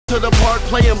To the park,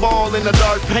 playing ball in the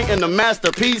dark, painting a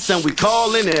masterpiece, and we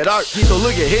calling it art. So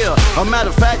look at here, a matter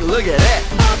of fact, look at that.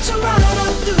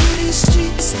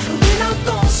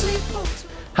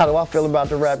 How do I feel about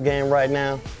the rap game right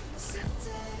now?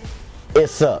 It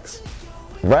sucks.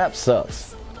 Rap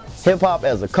sucks. Hip-hop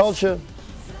as a culture,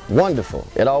 wonderful.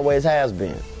 It always has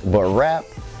been. But rap,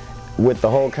 with the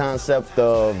whole concept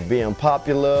of being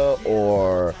popular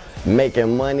or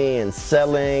making money and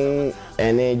selling,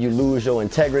 and then you lose your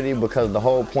integrity because the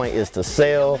whole point is to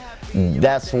sell,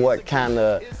 that's what kind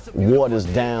of waters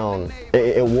down,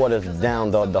 it waters down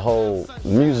the whole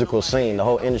musical scene. The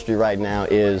whole industry right now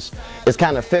it's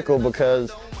kind of fickle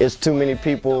because it's too many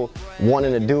people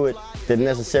wanting to do it that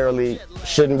necessarily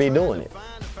shouldn't be doing it.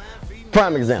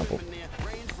 Prime example,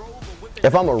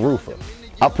 if I'm a roofer,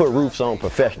 I put roofs on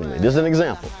professionally. This is an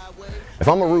example. If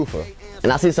I'm a roofer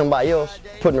and I see somebody else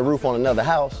putting a roof on another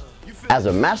house, as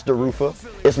a master roofer,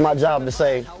 it's my job to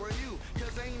say,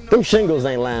 them shingles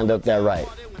ain't lined up that right.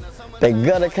 They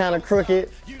gutter kind of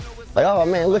crooked. Like, oh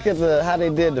man, look at how they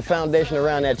did the foundation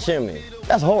around that chimney.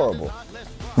 That's horrible.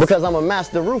 Because I'm a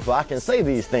master roofer, I can say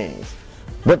these things.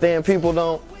 But then people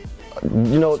don't,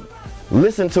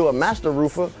 listen to a master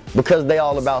roofer because they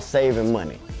all about saving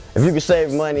money. If you can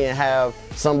save money and have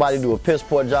somebody do a piss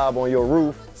poor job on your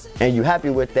roof and you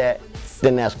happy with that,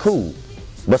 then that's cool.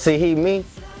 But see, me,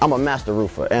 I'm a master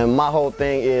roofer, and my whole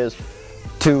thing is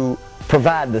to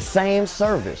provide the same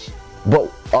service, but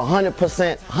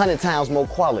 100%, 100 times more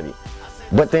quality.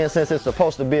 But then since it's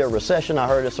supposed to be a recession, I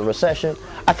heard it's a recession,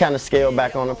 I kind of scale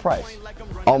back on the price.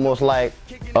 Almost like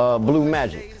Blue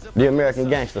Magic, the American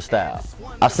Gangster style.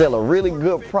 I sell a really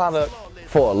good product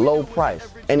for a low price,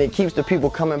 and it keeps the people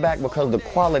coming back because the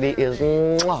quality is,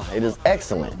 it is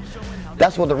excellent.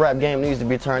 That's what the rap game needs to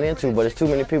be turned into, but it's too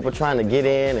many people trying to get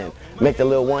in and make the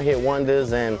little one-hit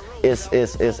wonders, and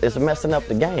it's messing up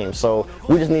the game. So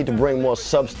we just need to bring more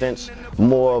substance,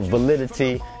 more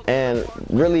validity, and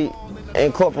really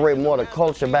incorporate more of the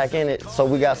culture back in it so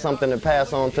we got something to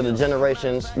pass on to the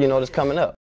generations, that's coming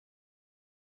up.